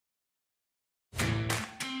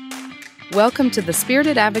Welcome to the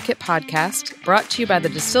Spirited Advocate podcast, brought to you by the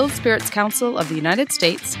Distilled Spirits Council of the United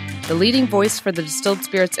States, the leading voice for the distilled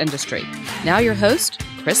spirits industry. Now your host,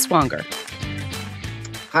 Chris Swanger.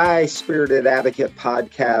 Hi, Spirited Advocate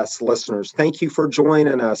podcast listeners. Thank you for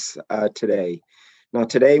joining us today. Now,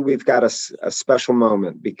 today we've got a special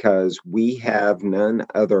moment because we have none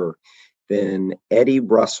other than Eddie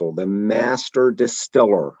Russell, the master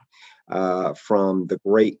distiller from the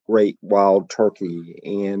Great Wild Turkey.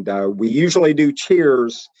 And we usually do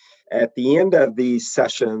cheers at the end of these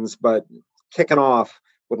sessions, but kicking off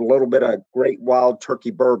with a little bit of Great Wild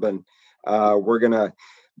Turkey bourbon, we're going to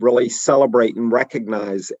really celebrate and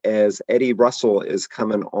recognize as Eddie Russell is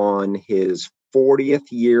coming on his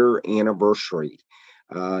 40th year anniversary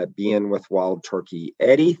being with Wild Turkey.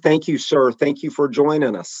 Eddie, thank you, sir. Thank you for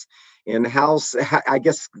joining us. And I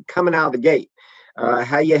guess coming out of the gate,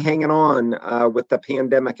 how you hanging on with the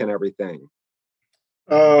pandemic and everything?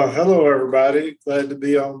 Hello, everybody. Glad to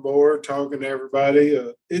be on board talking to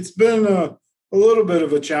everybody. It's been a little bit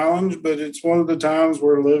of a challenge, but it's one of the times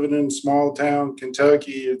we're living in small town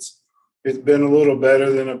Kentucky. It's been a little better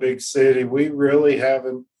than a big city. We really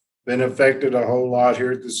haven't been affected a whole lot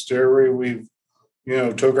here at the distillery. We've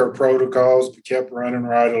took our protocols, but kept running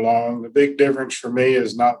right along. The big difference for me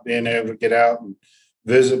is not being able to get out and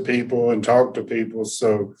visit people and talk to people.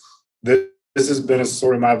 So this has been a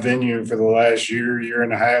sort of my venue for the last year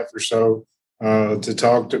and a half or so to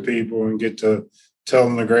talk to people and get to tell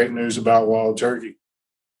them the great news about Wild Turkey.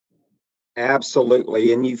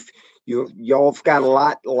 Absolutely. And y'all have got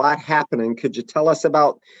a lot happening. Could you tell us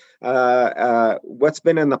about what's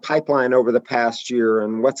been in the pipeline over the past year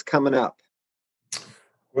and what's coming up?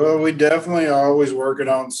 Well, we definitely are always working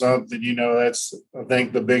on something. That's, I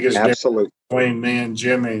think, the biggest difference between me and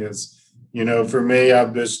Jimmy is, for me,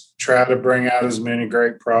 I've just tried to bring out as many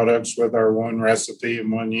great products with our one recipe and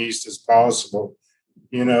one yeast as possible.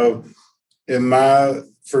 For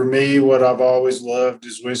me, what I've always loved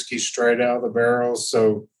is whiskey straight out of the barrel.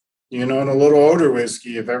 So, and a little older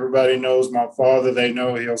whiskey, if everybody knows my father, they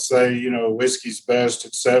know he'll say, whiskey's best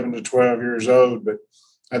at 7 to 12 years old. But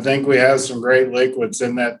I think we have some great liquids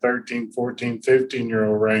in that 13, 14,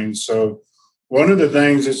 15-year-old range. So one of the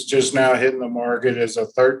things that's just now hitting the market is a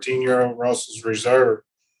 13-year-old Russell's Reserve.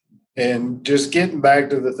 And just getting back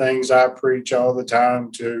to the things I preach all the time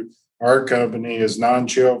to our company is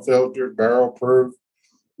non-chill filtered, barrel proof.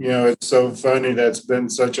 It's so funny that's been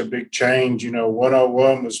such a big change.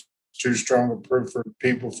 101 was too strong a proof for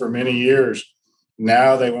people for many years.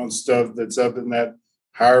 Now they want stuff that's up in that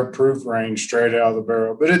higher proof range straight out of the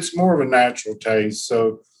barrel, but it's more of a natural taste.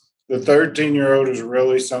 So the 13-year-old is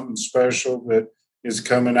really something special that is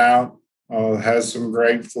coming out, has some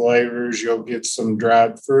great flavors. You'll get some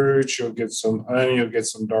dried fruits, you'll get some honey, you'll get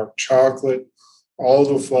some dark chocolate, all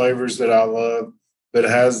the flavors that I love, but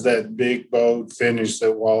has that big, bold finish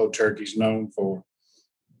that Wild Turkey's known for.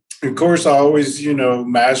 Of course, I always,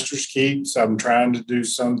 Master's Keeps. I'm trying to do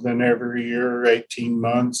something every year, 18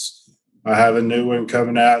 months. I have a new one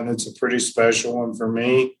coming out, and it's a pretty special one for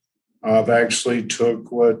me. I've actually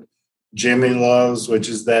took what Jimmy loves, which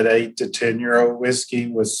is that 8 to 10-year-old whiskey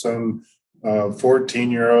with some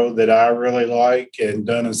 14-year-old that I really like, and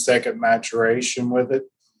done a second maturation with it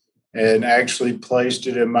and actually placed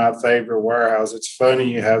it in my favorite warehouse. It's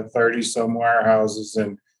funny, you have 30-some warehouses,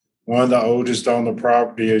 and one of the oldest on the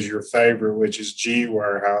property is your favorite, which is G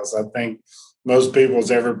Warehouse. I think most people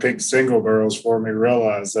that's ever picked single barrels for me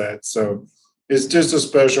realize that. So it's just a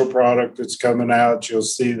special product that's coming out. You'll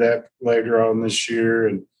see that later on this year.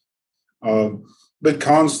 And but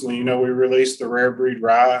constantly, we release the rare breed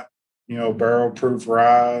rye, barrel proof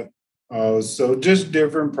rye. So just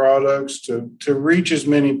different products to reach as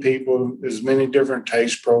many people, as many different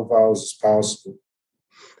taste profiles as possible.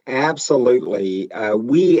 Absolutely.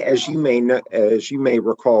 We, as you may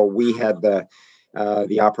recall, we had the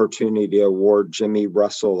opportunity to award Jimmy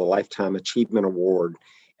Russell the Lifetime Achievement Award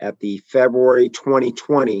at the February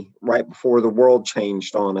 2020, right before the world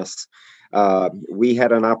changed on us. We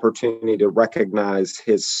had an opportunity to recognize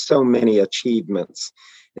his so many achievements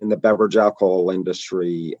in the beverage alcohol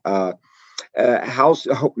industry. First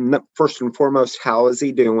and foremost, how is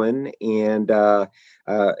he doing? And I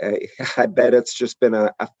bet it's just been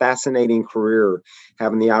a fascinating career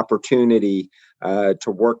having the opportunity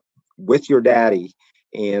to work with your daddy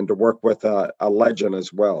and to work with a legend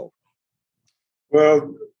as well.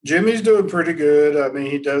 Well, Jimmy's doing pretty good. I mean,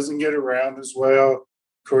 he doesn't get around as well.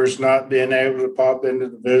 Of course, not being able to pop into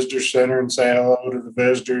the visitor center and say hello to the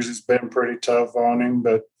visitors has been pretty tough on him.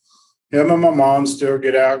 But him and my mom still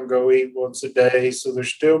get out and go eat once a day. So they're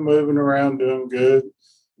still moving around, doing good.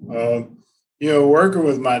 Working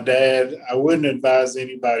with my dad, I wouldn't advise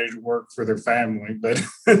anybody to work for their family, but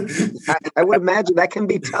I would imagine that can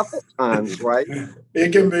be tough at times, right?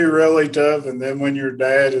 It can be really tough. And then when your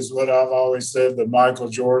dad is what I've always said, the Michael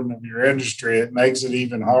Jordan of your industry, it makes it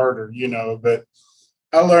even harder, But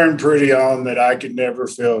I learned pretty on that I could never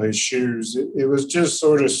fill his shoes. It was just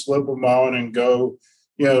sort of slip them on and go,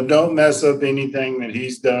 don't mess up anything that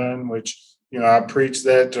he's done, which, I preach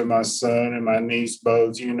that to my son and my niece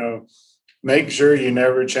both, make sure you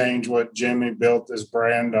never change what Jimmy built this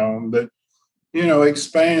brand on, but,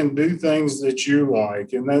 expand, do things that you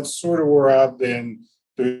like. And that's sort of where I've been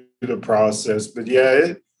through the process. But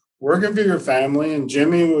yeah, working for your family. And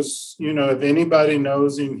Jimmy was, if anybody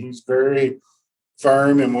knows him, he's very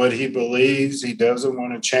firm in what he believes. He doesn't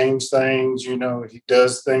want to change things. He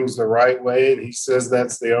does things the right way, and he says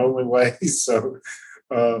that's the only way. So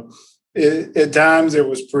at times it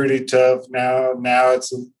was pretty tough. Now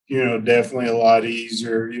it's definitely a lot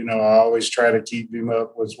easier. I always try to keep him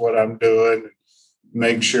up with what I'm doing,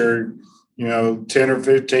 make sure 10 or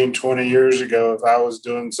 15, 20 years ago, if I was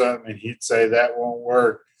doing something and he'd say that won't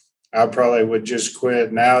work, I probably would just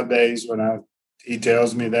quit. Nowadays, when he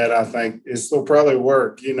tells me that, I think it'll probably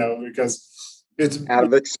work, because it's out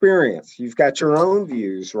of experience. You've got your own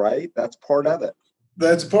views, right? That's part of it.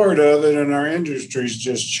 That's part of it. And our industry's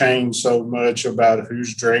just changed so much about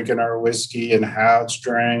who's drinking our whiskey and how it's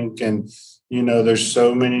drank. And, there's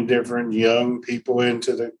so many different young people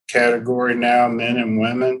into the category now, men and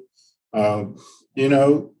women. I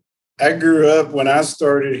grew up when I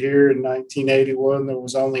started here in 1981, there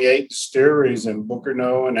was only 8 distilleries, and Booker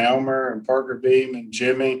Noe and Elmer and Parker Beam and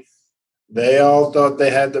Jimmy, they all thought they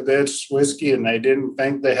had the best whiskey, and they didn't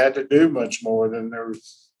think they had to do much more than their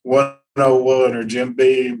 101 or Jim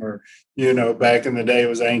Beam, or, back in the day it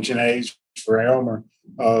was Ancient Age for Elmer.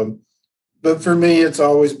 But for me, it's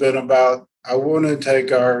always been about, I want to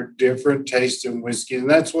take our different tasting whiskey, and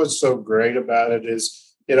that's what's so great about it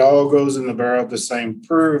is it all goes in the barrel the same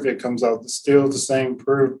proof. It comes out the still the same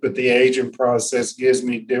proof, but the aging process gives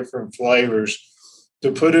me different flavors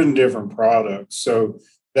to put in different products. So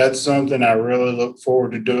that's something I really look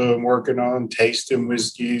forward to doing, working on tasting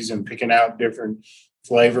whiskeys and picking out different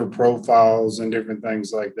flavor profiles and different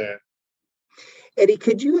things like that. Eddie,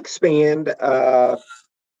 could you expand,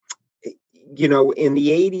 in the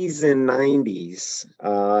 80s and 90s,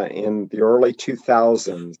 in the early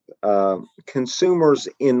 2000s, consumers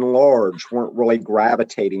in large weren't really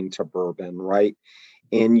gravitating to bourbon, right?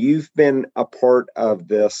 And you've been a part of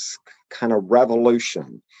this kind of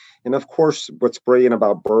revolution. And of course, what's brilliant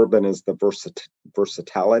about bourbon is the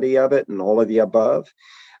versatility of it and all of the above.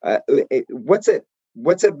 What's it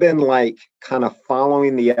been like kind of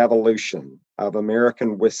following the evolution of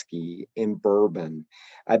American whiskey in bourbon?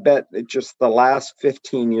 I bet just the last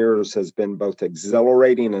 15 years has been both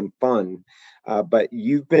exhilarating and fun. But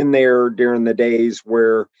you've been there during the days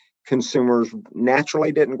where consumers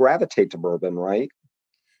naturally didn't gravitate to bourbon, right?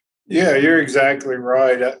 Yeah, you're exactly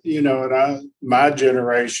right. My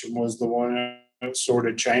generation was the one that sort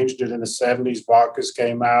of changed it in the 70s. Vodkas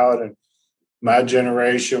came out, and my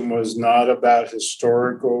generation was not about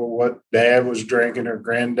historical, what dad was drinking or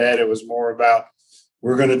granddad. It was more about,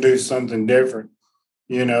 we're going to do something different,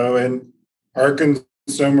 and our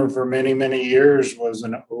consumer for many, many years was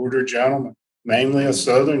an older gentleman, mainly a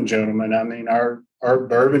Southern gentleman. I mean, our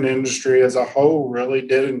bourbon industry as a whole really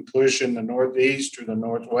didn't push in the Northeast or the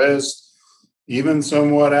Northwest, even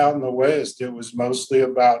somewhat out in the West. It was mostly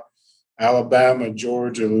about Alabama,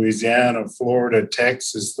 Georgia, Louisiana, Florida,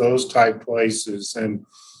 Texas, those type places. And,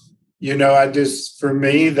 for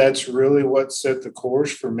me, that's really what set the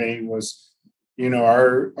course for me was,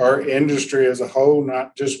 our industry as a whole,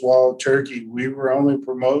 not just Wild Turkey. We were only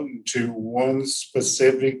promoting to one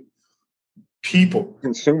specific people.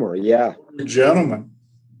 Consumer, yeah. Gentleman,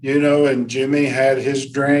 and Jimmy had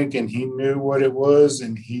his drink and he knew what it was,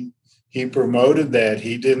 and he promoted that.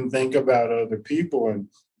 He didn't think about other people. And,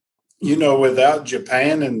 without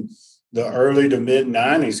Japan in the early to mid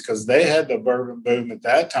 90s, because they had the bourbon boom at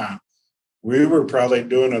that time, we were probably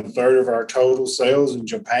doing a third of our total sales in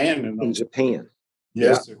Japan. In Japan.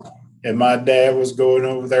 Yes. Yeah. And my dad was going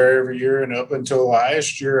over there every year. And up until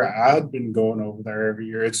last year, I'd been going over there every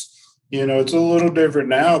year. It's a little different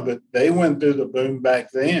now, but they went through the boom back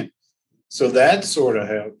then. So that sort of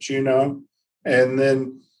helped, And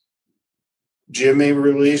then Jimmy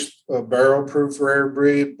released a barrel proof rare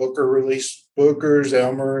breed. Booker released Bookers.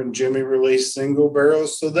 Elmer and Jimmy released single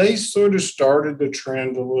barrels. So they sort of started the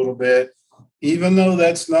trend a little bit, even though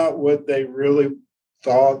that's not what they really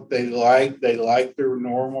thought they liked. They liked their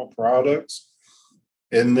normal products.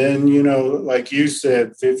 And then, like you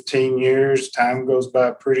said, 15 years, time goes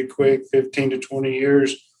by pretty quick, 15 to 20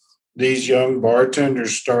 years. These young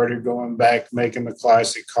bartenders started going back, making the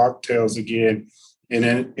classic cocktails again.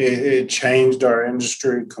 And it changed our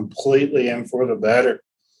industry completely and for the better.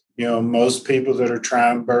 Most people that are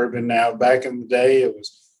trying bourbon now, back in the day, it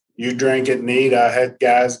was you drink it neat. I had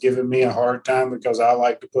guys giving me a hard time because I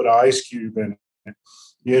like to put an ice cube in it,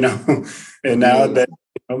 and nowadays,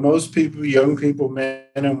 most people, young people, men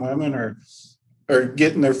and women are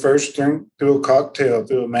getting their first drink through a cocktail,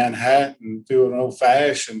 through a Manhattan, through an old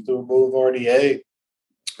fashioned, through a Boulevardier.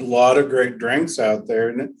 A lot of great drinks out there.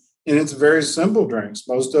 And it's very simple drinks.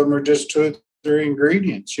 Most of them are just 2 or 3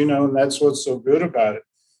 ingredients, and that's what's so good about it.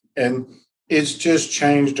 And it's just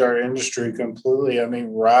changed our industry completely. I mean,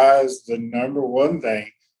 rye is the number one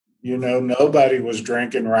thing. Nobody was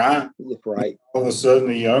drinking rye. Right. All of a sudden,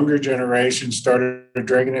 the younger generation started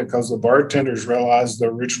drinking it because the bartenders realized the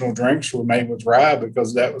original drinks were made with rye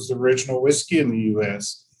because that was the original whiskey in the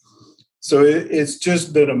U.S. So it's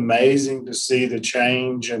just been amazing to see the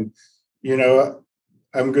change. And,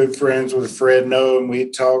 I'm good friends with Fred Noe, and we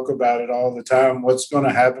talk about it all the time. What's going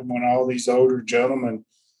to happen when all these older gentlemen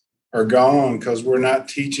are gone, because we're not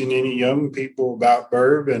teaching any young people about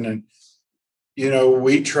bourbon. And,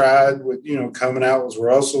 we tried with, coming out with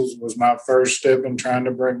Russell's was my first step in trying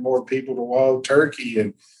to bring more people to Wild Turkey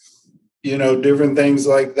and, different things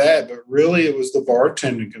like that. But really it was the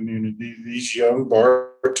bartending community, these young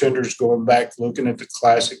bartenders going back, looking at the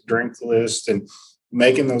classic drink list and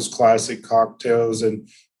making those classic cocktails. And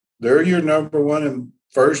they're your number one and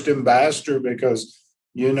first ambassador because,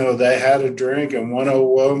 they had a drink, and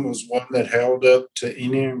 101 was one that held up to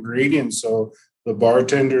any ingredient. So the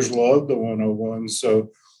bartenders loved the 101.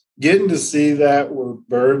 So getting to see that with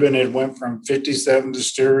bourbon, it went from 57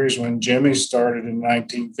 distilleries when Jimmy started in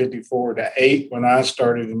 1954 to 8 when I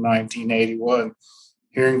started in 1981.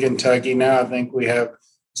 Here in Kentucky now, I think we have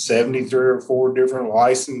 73 or 4 different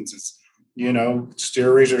licenses.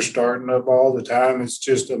 Distilleries are starting up all the time. It's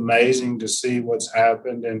just amazing to see what's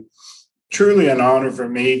happened, and truly an honor for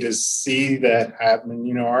me to see that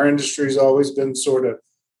happening. Our industry's always been sort of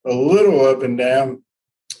a little up and down,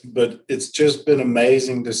 but it's just been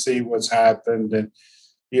amazing to see what's happened. And,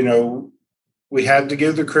 we have to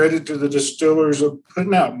give the credit to the distillers of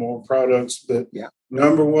putting out more products, but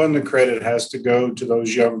number one, the credit has to go to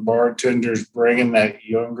those young bartenders bringing that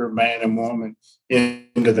younger man and woman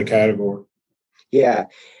into the category. Yeah.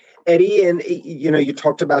 Eddie, and you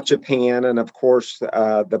talked about Japan and, of course,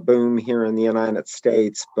 the boom here in the United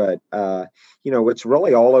States, but, it's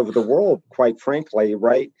really all over the world, quite frankly,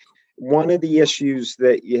 right? One of the issues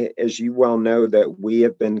that, as you well know, that we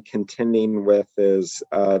have been contending with is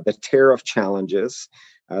the tariff challenges.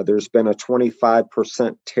 There's been a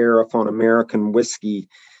 25% tariff on American whiskey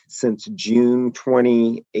since June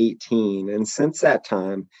 2018. And since that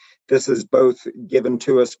time, this is both given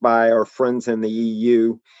to us by our friends in the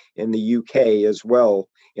EU, in the UK as well.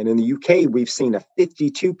 And in the UK, we've seen a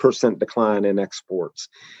 52% decline in exports.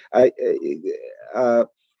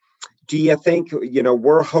 Do you think,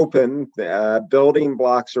 we're hoping building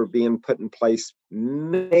blocks are being put in place,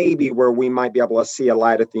 maybe where we might be able to see a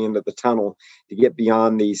light at the end of the tunnel to get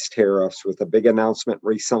beyond these tariffs, with a big announcement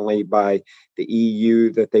recently by the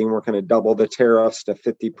EU that they weren't going to double the tariffs to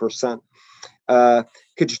 50%.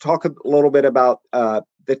 Could you talk a little bit about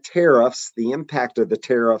the tariffs, the impact of the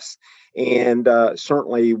tariffs, and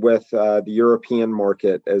certainly with the European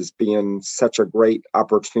market as being such a great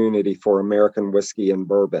opportunity for American whiskey and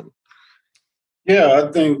bourbon? Yeah,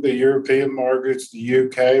 I think the European markets, the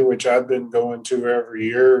UK, which I've been going to every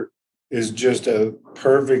year, is just a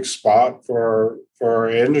perfect spot for our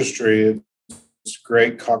industry. It's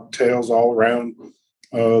great cocktails all around.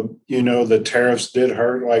 The tariffs did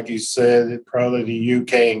hurt, like you said, probably the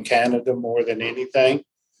UK and Canada more than anything.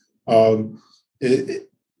 And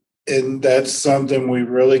that's something we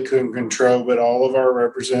really couldn't control, but all of our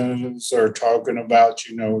representatives are talking about,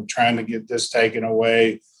 trying to get this taken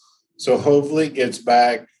away. So hopefully it gets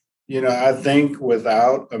back. I think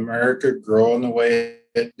without America growing the way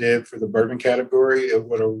it did for the bourbon category, it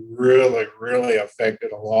would have really, really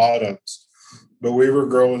affected a lot of us. But we were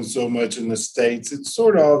growing so much in the States, it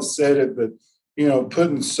sort of offset it, but,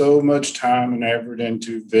 putting so much time and effort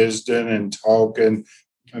into visiting and talking.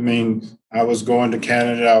 I mean, I was going to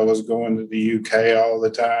Canada, I was going to the UK all the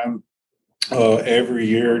time, every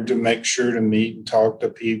year to make sure to meet and talk to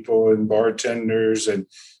people and bartenders. And,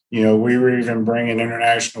 we were even bringing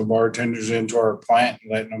international bartenders into our plant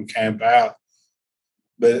and letting them camp out.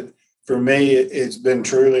 But for me, it's been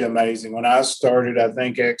truly amazing. When I started, I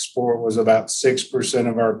think export was about 6%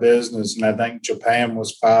 of our business, and I think Japan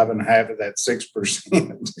was 5.5 of that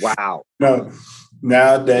 6%. Wow. No,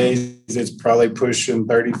 nowadays it's probably pushing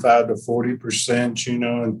 35 to 40%,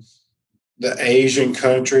 and the Asian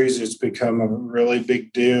countries, it's become a really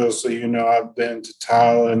big deal. So, I've been to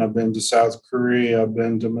Thailand, I've been to South Korea, I've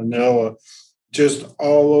been to Manila, just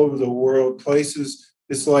all over the world, places.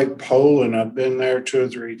 It's like Poland. I've been there 2 or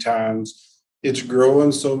 3 times. It's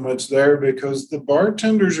growing so much there because the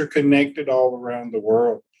bartenders are connected all around the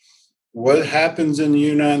world. What happens in the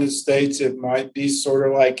United States, it might be sort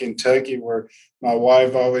of like Kentucky, where my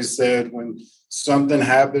wife always said when something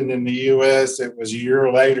happened in the U.S., it was a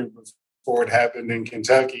year later before it happened in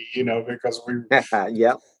Kentucky, because we were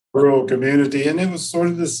Yep. rural community. And it was sort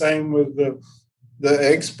of the same with the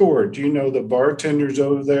export. The bartenders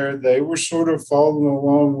over there, they were sort of following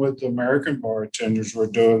along what the American bartenders were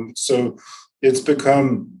doing. So it's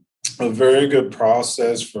become a very good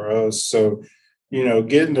process for us. So,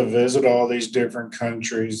 getting to visit all these different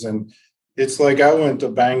countries. And it's like I went to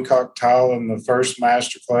Bangkok, Thailand. The first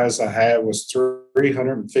master class I had was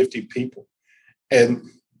 350 people. And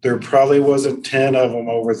there probably wasn't 10 of them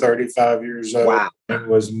over 35 years old. Wow. It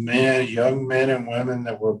was young men and women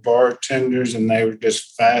that were bartenders, and they were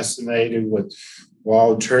just fascinated with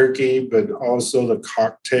wild turkey, but also the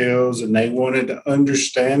cocktails, and they wanted to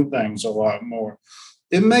understand things a lot more.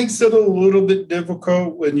 It makes it a little bit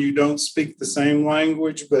difficult when you don't speak the same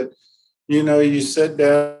language, but, you sit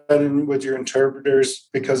down with your interpreters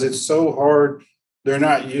because it's so hard. They're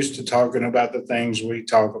not used to talking about the things we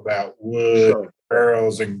talk about, wood, Sure.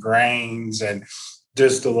 barrels and grains and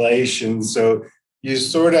distillation. So you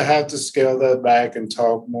sort of have to scale that back and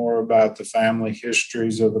talk more about the family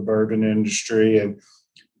histories of the bourbon industry. And,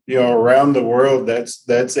 around the world,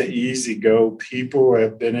 that's an easy go. People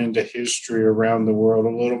have been into history around the world a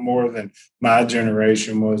little more than my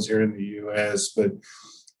generation was here in the U.S. But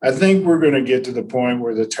I think we're going to get to the point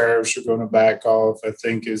where the tariffs are going to back off. I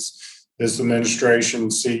think as this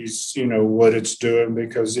administration sees, what it's doing,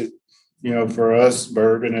 because it, for us,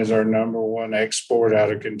 bourbon is our number one export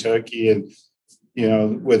out of Kentucky. And,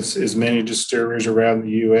 with as many distilleries around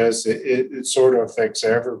the U.S., it sort of affects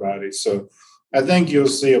everybody. So I think you'll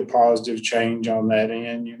see a positive change on that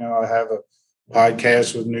end. I have a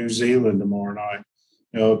podcast with New Zealand tomorrow night,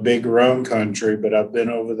 a big rum country, but I've been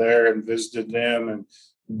over there and visited them, and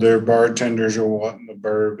their bartenders are wanting the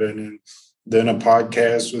bourbon. And then a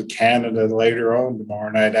podcast with Canada later on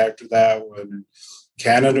tomorrow night after that one. And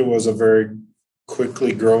Canada was a very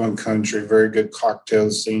quickly growing country, very good cocktail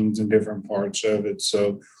scenes in different parts of it.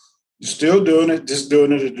 So still doing it, just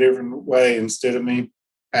doing it a different way. Instead of me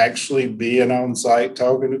actually being on site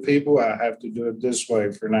talking to people, I have to do it this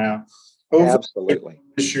way for now. Hopefully, absolutely.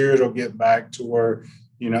 This year it'll get back to where,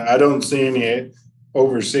 I don't see any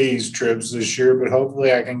overseas trips this year, but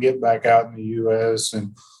hopefully I can get back out in the U.S.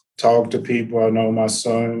 and talk to people. I know my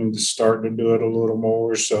son is starting to do it a little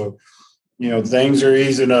more. So, things are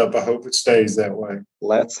easing up. I hope it stays that way.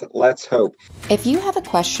 Let's hope. If you have a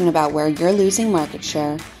question about where you're losing market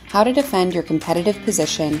share, how to defend your competitive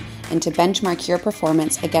position, and to benchmark your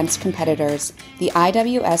performance against competitors, the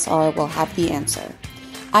IWSR will have the answer.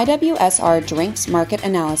 IWSR Drinks Market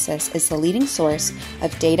Analysis is the leading source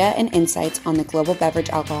of data and insights on the global beverage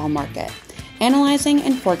alcohol market, analyzing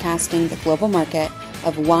and forecasting the global market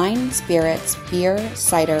of wine, spirits, beer,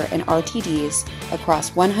 cider, and RTDs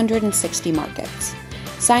across 160 markets.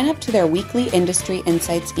 Sign up to their weekly Industry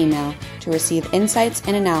Insights email to receive insights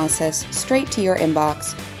and analysis straight to your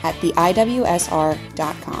inbox at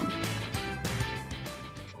theiwsr.com.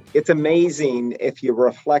 It's amazing if you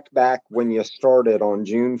reflect back when you started on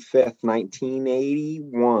June 5th,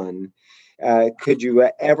 1981. Could you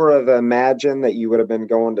ever have imagined that you would have been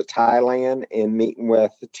going to Thailand and meeting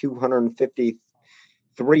with 250,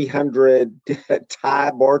 300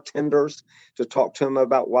 Thai bartenders to talk to them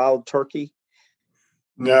about wild turkey?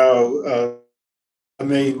 No,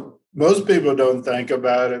 most people don't think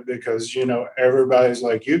about it because, everybody's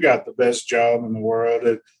like, you got the best job in the world.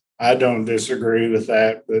 And I don't disagree with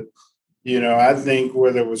that. But, I think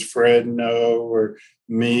whether it was Fred No or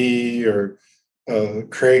me or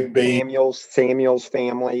Craig B. Samuel's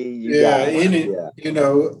family.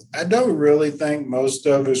 I don't really think most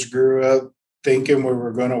of us grew up thinking we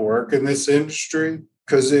were going to work in this industry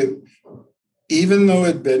because even though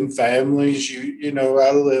it'd been families,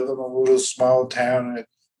 I live in a little small town. At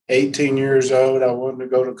 18 years old, I wanted to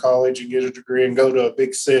go to college and get a degree and go to a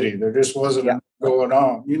big city. There just wasn't enough going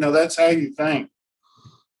on. That's how you think.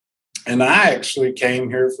 And I actually came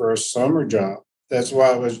here for a summer job. That's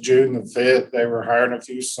why it was June the 5th. They were hiring a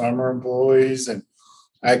few summer employees, and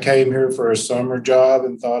I came here for a summer job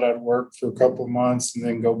and thought I'd work for a couple months and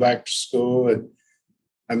then go back to school. And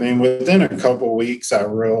I mean, within a couple of weeks, I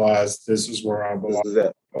realized this is where I belong. This is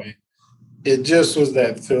it. It just was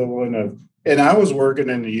that feeling of, and I was working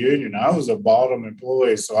in the union. I was a bottom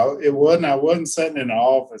employee, so I wasn't sitting in the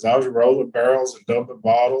office. I was rolling barrels and dumping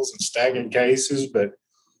bottles and stacking cases, but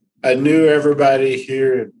I knew everybody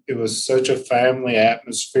here. It was such a family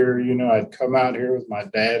atmosphere. You know, I'd come out here with my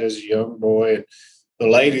dad as a young boy, and the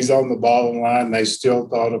ladies on the bottom line, they still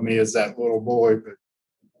thought of me as that little boy, but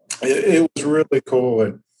it was really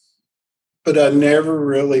cool. But I never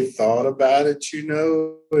really thought about it, you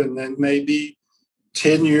know, and then maybe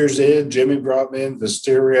 10 years in, Jimmy brought me in the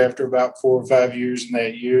distillery after about 4 or 5 years in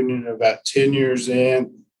that union. About 10 years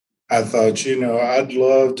in, I thought, you know, I'd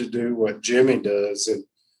love to do what Jimmy does. And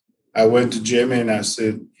I went to Jimmy and I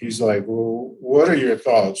said, he's like, well, what are your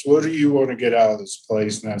thoughts? What do you want to get out of this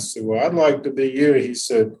place? And I said, well, I'd like to be you. He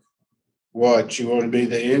said, what, you want to be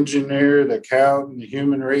the engineer, the accountant, the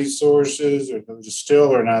human resources, or the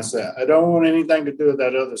distiller? And I said, I don't want anything to do with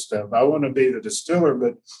that other stuff. I want to be the distiller.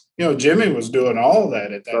 But, you know, Jimmy was doing all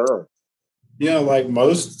that at that time. You know, like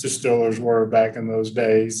most distillers were back in those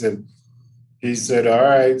days. And he said, all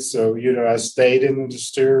right. So, you know, I stayed in the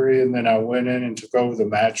distillery, and then I went in and took over the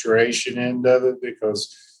maturation end of it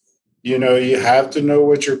because, you know, you have to know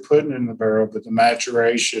what you're putting in the barrel, but the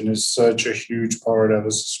maturation is such a huge part of it,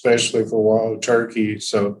 especially for wild turkey.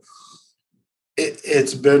 So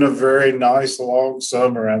it's been a very nice long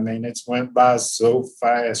summer. I mean, it's went by so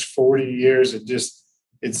fast, 40 years.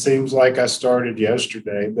 It seems like I started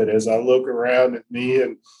yesterday, but as I look around at me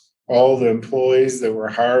and all the employees that were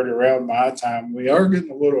hired around my time, we are getting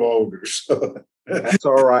a little older. So that's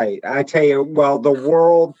all right. I tell you, well, the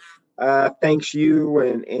world thanks you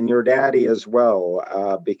and your daddy as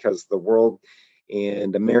well, because the world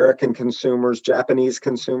and American consumers, Japanese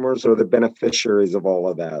consumers are the beneficiaries of all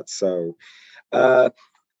of that. So,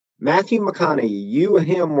 Matthew McConaughey, you and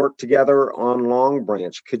him worked together on Long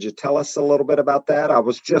Branch. Could you tell us a little bit about that? I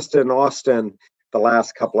was just in Austin the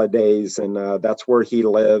last couple of days, and that's where he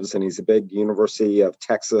lives, and he's a big University of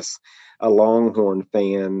Texas a Longhorn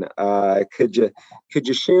fan. Could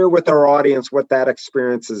you share with our audience what that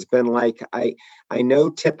experience has been like? I know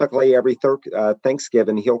typically every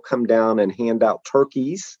Thanksgiving he'll come down and hand out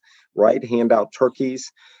turkeys, right? Hand out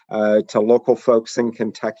turkeys to local folks in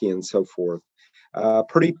Kentucky and so forth.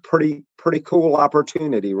 Pretty cool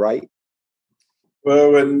opportunity, right?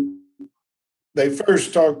 Well, when they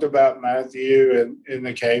first talked about Matthew and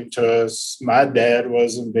they came to us, my dad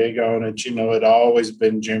wasn't big on it. You know, it always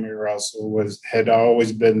been Jimmy Russell had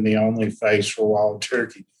always been the only face for wild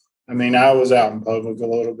turkey. I mean, I was out in public a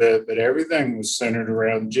little bit, but everything was centered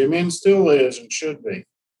around Jimmy and still is and should be.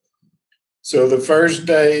 So the first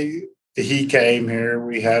day he came here,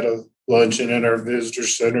 we had a luncheon in our visitor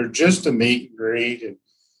center just to meet and greet. And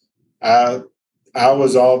I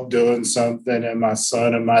was off doing something, and my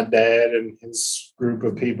son and my dad and his group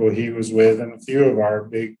of people he was with, and a few of our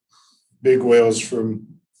big wheels from,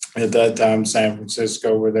 at that time, San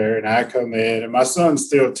Francisco were there. And I come in, and my son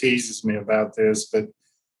still teases me about this, but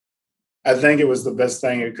I think it was the best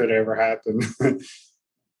thing that could ever happen.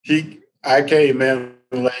 I came in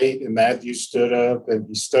late, and Matthew stood up, and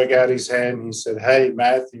he stuck out his hand, and he said, "Hey,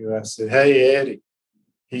 Matthew." I said, "Hey, Eddie."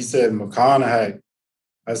 He said, "McConaughey."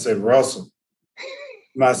 I said, "Russell."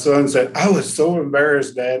 My son said, "I was so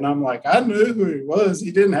embarrassed, Dad." And I'm like, I knew who he was.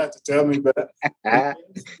 He didn't have to tell me, but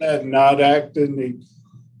that not acting,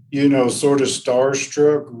 you know, sort of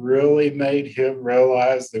starstruck really made him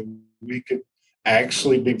realize that we could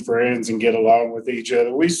actually be friends and get along with each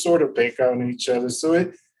other. We sort of pick on each other.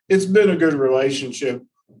 So it's been a good relationship.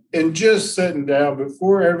 And just sitting down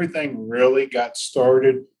before everything really got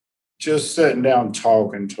started, just sitting down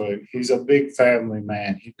talking to him. He's a big family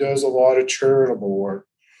man. He does a lot of charitable work.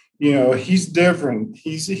 You know, he's different.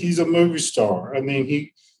 He's a movie star. I mean,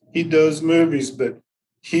 he does movies, but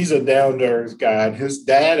he's a down-to-earth guy. And his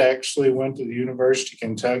dad actually went to the University of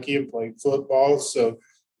Kentucky and played football. So,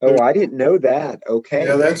 I didn't know that. Okay.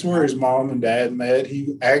 Yeah, that's where his mom and dad met.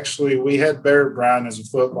 We had Bear Bryant as a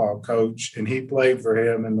football coach, and he played for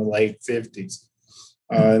him in the late 50s.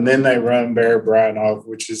 And then they run Bear Bryant off,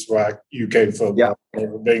 which is why UK football has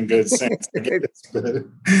never been good since.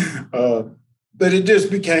 But it just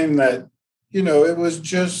became that, you know, it was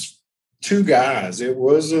just two guys. It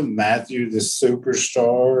wasn't Matthew, the superstar,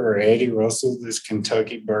 or Eddie Russell, this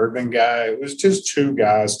Kentucky bourbon guy. It was just two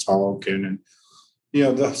guys talking. And, you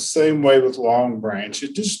know, the same way with Long Branch.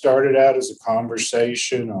 It just started out as a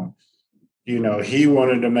conversation on He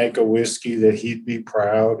wanted to make a whiskey that he'd be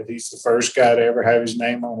proud. He's the first guy to ever have his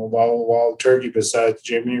name on a bottle of Wild Turkey besides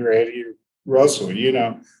Jimmy Reddy Russell,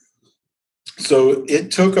 So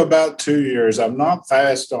it took about 2 years. I'm not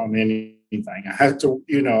fast on anything. I have to,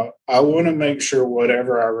 I want to make sure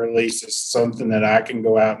whatever I release is something that I can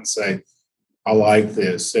go out and say, I like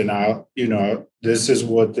this. And this is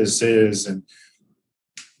what this is. And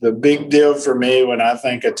the big deal for me when I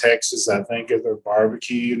think of Texas, I think of their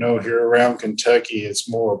barbecue. Here around Kentucky, it's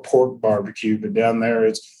more a pork barbecue, but down there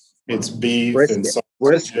it's beef and sausages,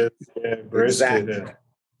 brisket. Exactly.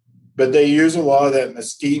 But they use a lot of that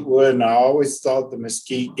mesquite wood, and I always thought the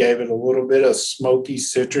mesquite gave it a little bit of smoky,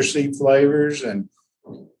 citrusy flavors. And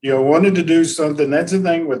wanted to do something. That's the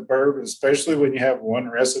thing with bourbon, especially when you have one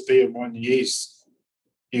recipe and one yeast.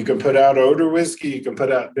 You can put out older whiskey. You can put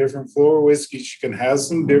out different floor whiskeys. You can have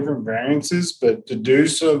some different variances, but to do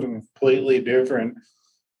something completely different.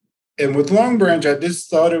 And with Long Branch, I just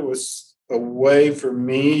thought it was a way for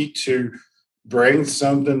me to bring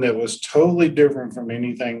something that was totally different from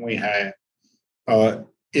anything we had.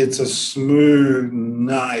 It's a smooth,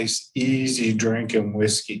 nice, easy drinking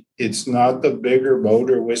whiskey. It's not the bigger,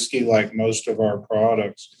 bolder whiskey like most of our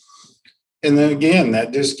products. And then again,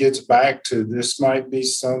 that just gets back to this might be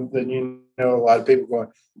something, a lot of people going,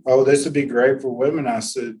 oh, this would be great for women. I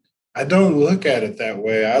said, I don't look at it that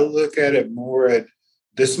way. I look at it more at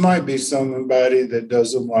this might be somebody that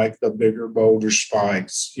doesn't like the bigger, bolder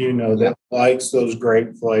spikes, that likes those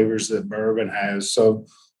great flavors that bourbon has. So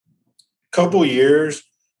a couple years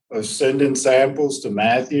of sending samples to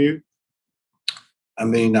Matthew. I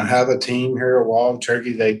have a team here at Wild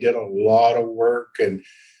Turkey. They did a lot of work, and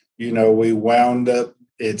we wound up,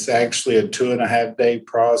 it's actually a 2.5 day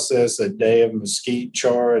process, a day of mesquite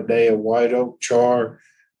char, a day of white oak char,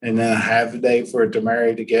 and then a half a day for it to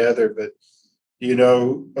marry together. But,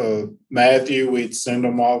 Matthew, we'd send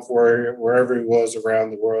him off wherever he was around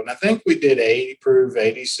the world. And I think we did 80 proof,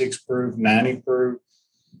 86 proof, 90 proof.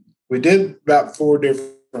 We did about 4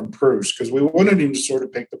 different proofs because we wanted him to sort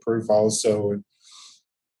of pick the proof also. And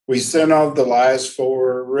we sent off the last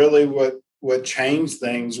 4. Really what changed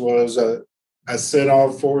things was I sent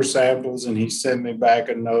off 4 samples and he sent me back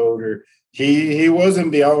a note, or he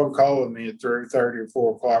wasn't beyond calling me at 3:30 or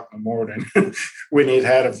 4 o'clock in the morning when he'd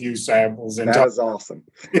had a few samples. And that was awesome.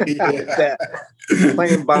 Yeah.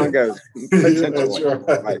 Playing bongos. That's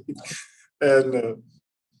right. And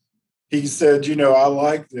he said, I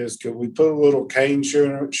like this. Could we put a little cane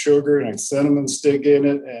sugar and a cinnamon stick in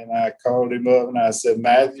it? And I called him up and I said,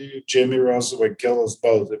 Matthew, Jimmy Russell would kill us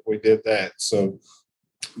both if we did that. So,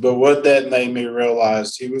 but what that made me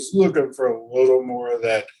realize, he was looking for a little more of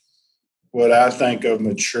that, what I think of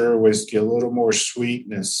mature whiskey, a little more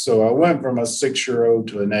sweetness. So I went from a 6-year-old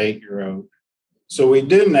to an 8-year-old. So we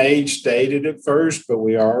didn't age state it at first, but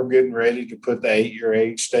we are getting ready to put the 8-year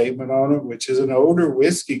age statement on it, which is an older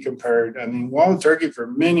whiskey compared. Wild Turkey for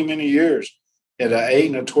many, many years at an 8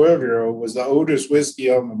 and a 12-year-old was the oldest whiskey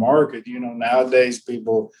on the market. Nowadays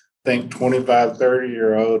people think 25,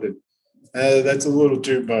 30-year-old, and that's a little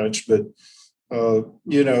too much. But,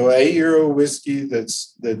 8-year-old whiskey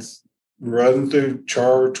that's run through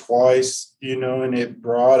char twice, and it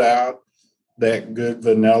brought out that good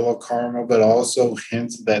vanilla caramel, but also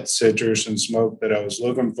hints of that citrus and smoke that I was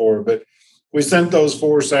looking for. But we sent those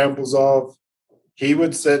 4 samples off. He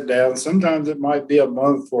would sit down. Sometimes it might be a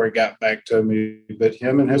month before he got back to me, but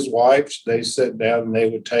him and his wife, they sit down and they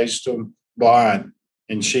would taste them blind.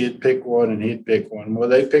 And she'd pick one and he'd pick one. Well,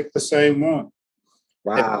 they picked the same one.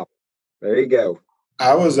 Wow. There you go.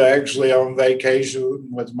 I was actually on vacation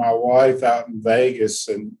with my wife out in Vegas,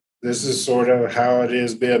 and this is sort of how it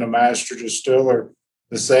is being a master distiller.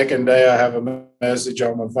 The second day I have a message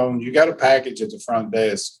on my phone, you got a package at the front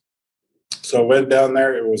desk. So I went down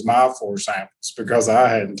there. It was my 4 samples because I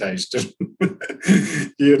hadn't tasted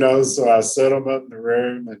them. So I set them up in the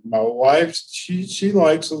room. And my wife, she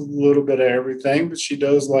likes a little bit of everything, but she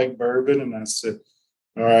does like bourbon. And I said,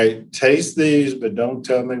 all right, taste these, but don't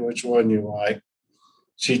tell me which one you like.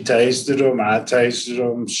 She tasted them. I tasted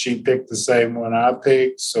them. She picked the same one I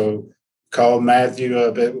picked. So called Matthew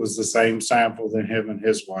up. It was the same sample that him and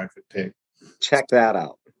his wife had picked. Check that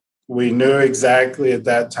out. We knew exactly at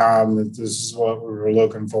that time that this is what we were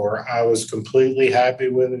looking for. I was completely happy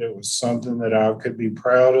with it. It was something that I could be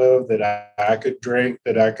proud of, that I could drink,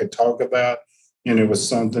 that I could talk about. And it was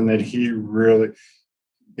something that he'll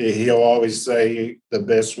always say the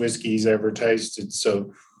best whiskey he's ever tasted.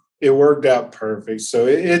 So it worked out perfect. So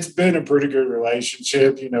it's been a pretty good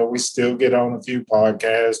relationship. We still get on a few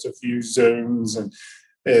podcasts, a few Zooms, and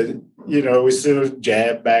we still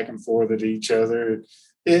jab back and forth at each other.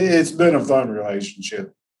 it's been a fun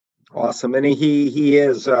relationship. Awesome. And he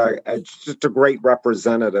is just a great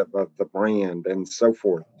representative of the brand and so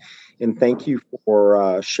forth. And thank you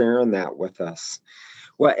for sharing that with us.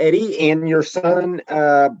 Well, Eddie, and your son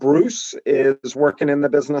Bruce is working in the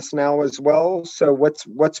business now as well. So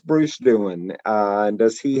what's Bruce doing?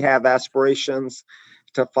 Does he have aspirations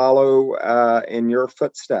to follow in your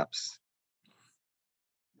footsteps?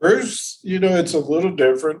 Bruce, it's a little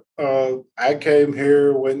different. I came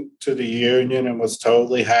here, went to the union, and was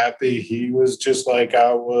totally happy. He was just like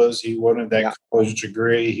I was. He wanted that college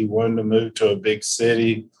degree. He wanted to move to a big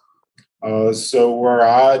city. So where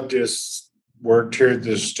I just worked here at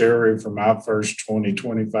the distillery for my first 20,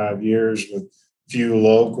 25 years with few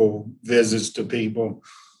local visits to people,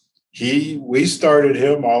 we started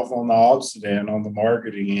him off on the opposite end, on the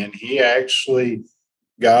marketing end. He actually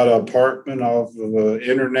got an apartment off of the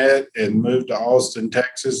internet and moved to Austin,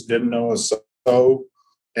 Texas, didn't know a soul,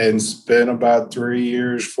 and spent about 4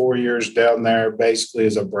 years down there basically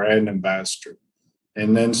as a brand ambassador.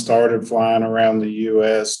 And then started flying around the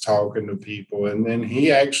U.S. talking to people. And then he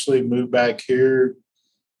actually moved back here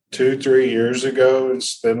 2-3 years ago and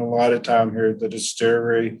spent a lot of time here at the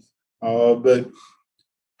distillery. But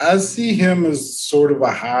I see him as sort of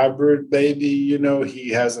a hybrid baby. He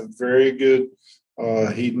has a very good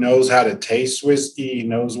he knows how to taste whiskey. He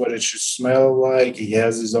knows what it should smell like. He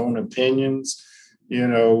has his own opinions.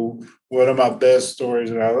 One of my best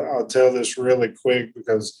stories, and I'll tell this really quick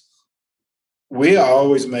because we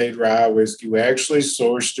always made rye whiskey. We actually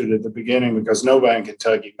sourced it at the beginning because nobody in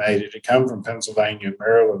Kentucky made it. It came from Pennsylvania and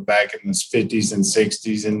Maryland back in the 50s and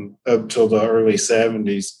 60s and up till the early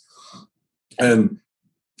 70s. And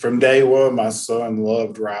from day one, my son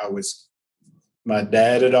loved rye whiskey. My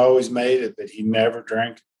dad had always made it, but he never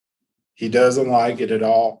drank it. He doesn't like it at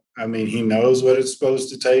all. I mean, he knows what it's supposed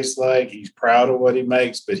to taste like. He's proud of what he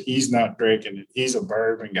makes, but he's not drinking it. He's a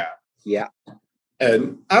bourbon guy. Yeah.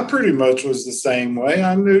 And I pretty much was the same way.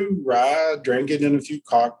 I knew rye, drank it in a few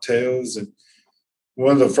cocktails. And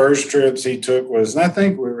one of the first trips he took was, and I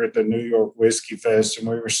think we were at the New York Whiskey Fest, and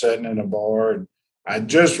we were sitting in a bar, and I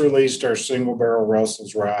just released our single barrel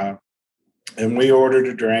Russell's rye. And we ordered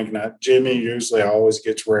a drink. Now, Jimmy usually always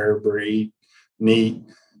gets rare breed, neat.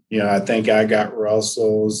 I think I got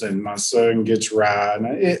Russell's and my son gets rye.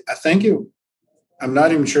 And I'm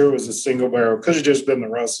not even sure it was a single barrel. Could have just been the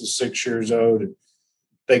Russell's, 6 years old. And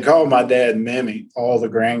they called my dad Mimmy. All the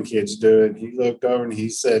grandkids do it. He looked over and he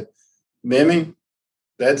said, "Mimmy,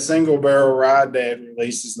 that single barrel rye Dad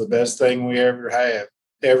released is the best thing we ever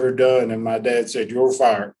done." And my dad said, "You're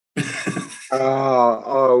fired."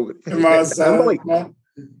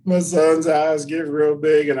 My son's eyes get real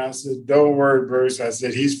big, and I said, "Don't worry, Bruce." I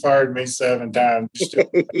said, "He's fired me 7 times."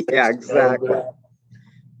 Yeah, exactly.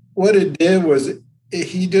 What it did was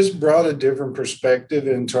he just brought a different perspective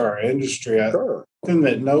into our industry. Sure. Something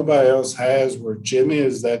that nobody else has, where Jimmy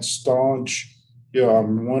is that staunch,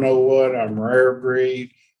 I'm 101, I'm rare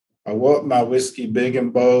breed. I want my whiskey big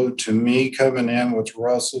and bold. To me, coming in with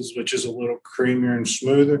Russell's, which is a little creamier and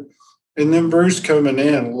smoother. And then Bruce coming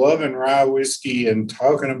in, loving rye whiskey and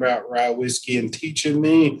talking about rye whiskey and teaching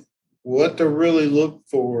me what to really look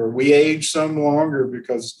for. We age some longer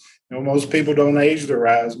because most people don't age their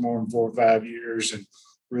rye more than 4 or 5 years, and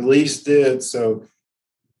released it. So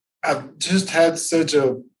I've just had such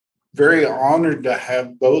a very honored to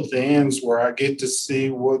have both ends where I get to see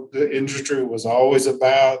what the industry was always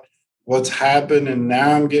about, what's happened, and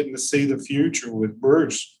now I'm getting to see the future with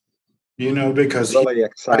Bruce. Because really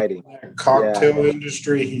exciting. Cocktail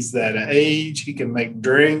industry, he's that age, he can make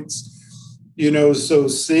drinks, so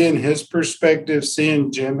seeing his perspective,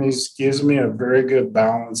 seeing Jimmy's gives me a very good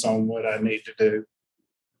balance on what I need to do.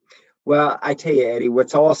 Well, I tell you, Eddie,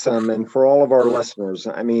 what's awesome, and for all of our listeners,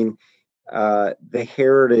 I mean, the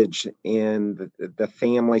heritage and the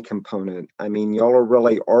family component, I mean, y'all are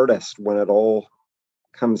really artists when it all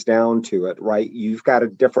comes down to it, right? You've got a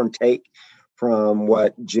different take from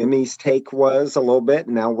what Jimmy's take was a little bit.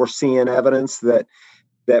 Now we're seeing evidence that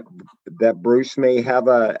Bruce may have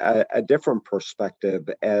a different perspective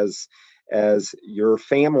as your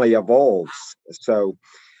family evolves. So,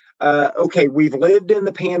 okay, we've lived in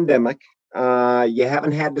the pandemic. You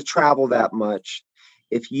haven't had to travel that much.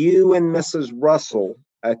 If you and Mrs. Russell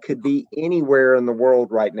could be anywhere in the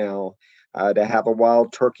world right now to have a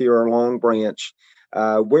wild turkey or a long branch,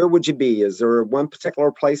 where would you be? Is there one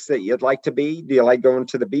particular place that you'd like to be? Do you like going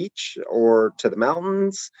to the beach or to the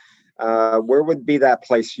mountains? Where would be that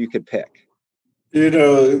place you could pick?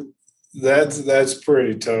 That's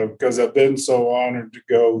pretty tough because I've been so honored to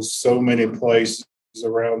go so many places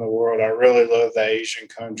around the world. I really love the Asian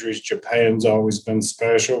countries. Japan's always been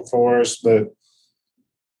special for us, but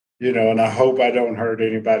and I hope I don't hurt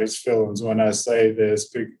anybody's feelings when I say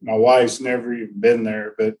this. My wife's never even been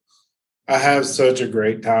there, but I have such a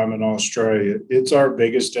great time in Australia. It's our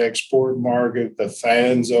biggest export market. The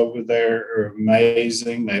fans over there are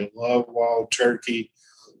amazing. They love wild turkey.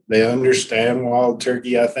 They understand wild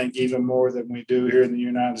turkey, I think, even more than we do here in the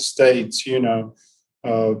United States,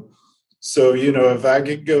 So, if I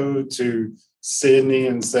could go to Sydney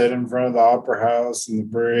and sit in front of the Opera House and the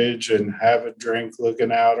bridge and have a drink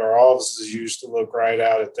looking out, our offices used to look right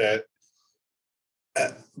out at that.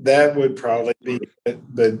 That would probably be it.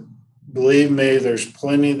 But believe me, there's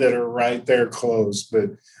plenty that are right there close.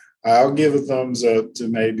 But I'll give a thumbs up to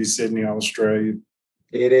maybe Sydney, Australia.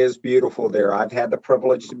 It is beautiful there. I've had the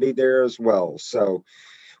privilege to be there as well. So,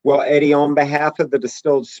 well, Eddie, on behalf of the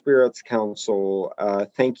Distilled Spirits Council,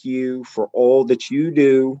 thank you for all that you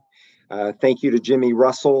do. Thank you to Jimmy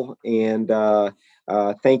Russell, and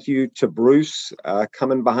thank you to Bruce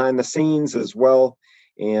coming behind the scenes as well.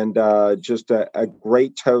 And just a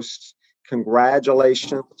great toast.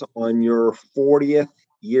 Congratulations on your 40th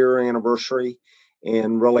year anniversary.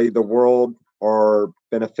 And really, the world are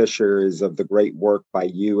beneficiaries of the great work by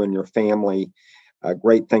you and your family.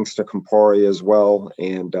 Great thanks to Campari as well,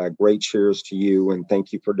 and great cheers to you, and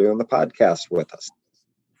thank you for doing the podcast with us.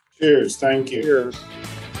 Cheers. Thank you. Cheers.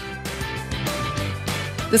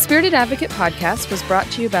 The Spirited Advocate podcast was brought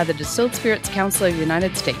to you by the Distilled Spirits Council of the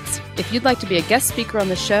United States. If you'd like to be a guest speaker on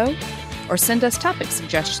the show or send us topic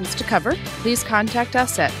suggestions to cover, please contact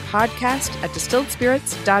us at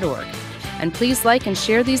podcast@distilledspirits.org. And please like and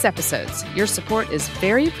share these episodes. Your support is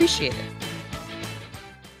very appreciated.